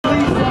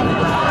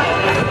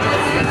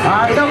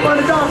right, up on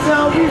the top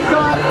now, we've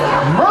got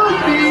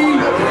Murphy.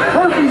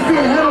 Murphy's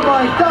being handled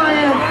by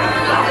Diane.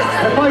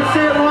 If I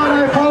say it wrong,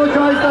 I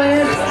apologize,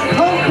 Diane.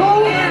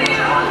 Coco?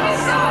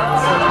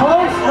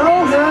 Close? No?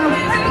 Yeah.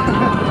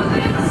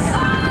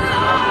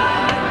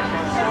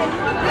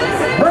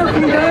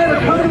 Murphy and Diane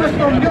are coming to us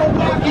from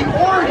Milwaukee,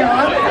 Oregon.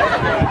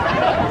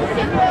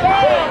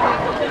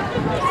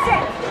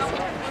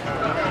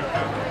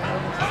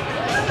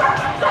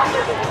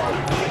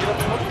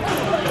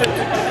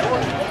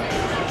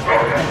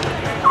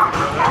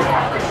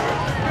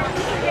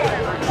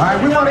 All right,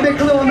 we want to make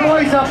a little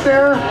noise up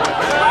there.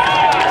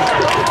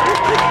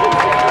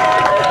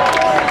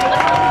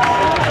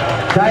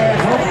 Diane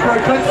hopes for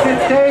a good sit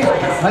stay.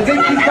 I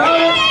think she's got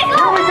it.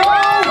 Here we go!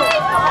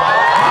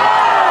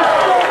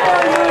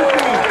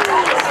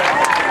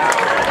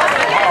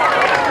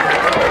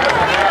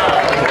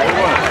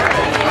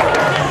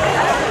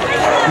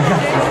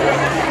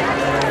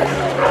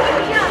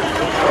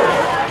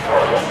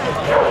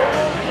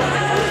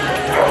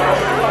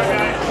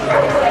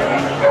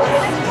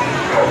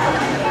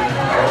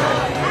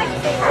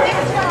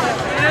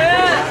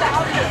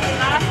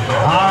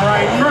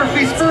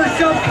 First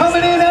jump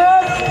coming in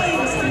at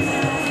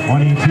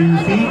 22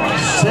 feet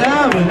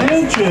 7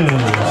 inches.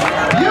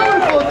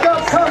 Beautiful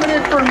jump coming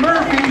in for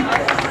Murphy.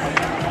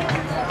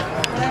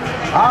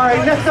 All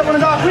right, next up on the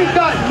dock, we've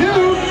got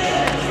Newt.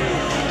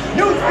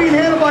 Newt's being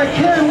handled by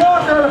Ken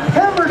Walker out of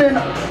Pemberton,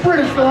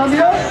 British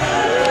Columbia.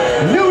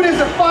 Newt is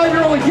a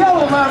 5-year-old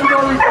yellow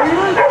Labrador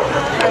retriever.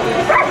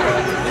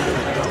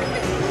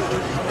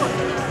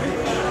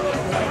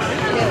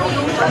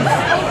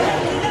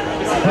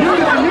 Newt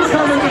is a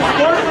newcomer to the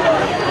sport.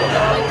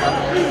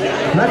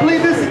 And I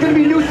believe this is going to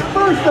be Newt's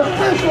first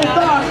official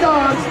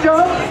dogs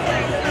jump.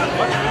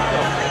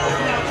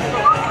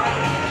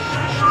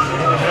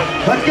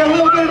 Let's get a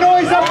little bit of noise.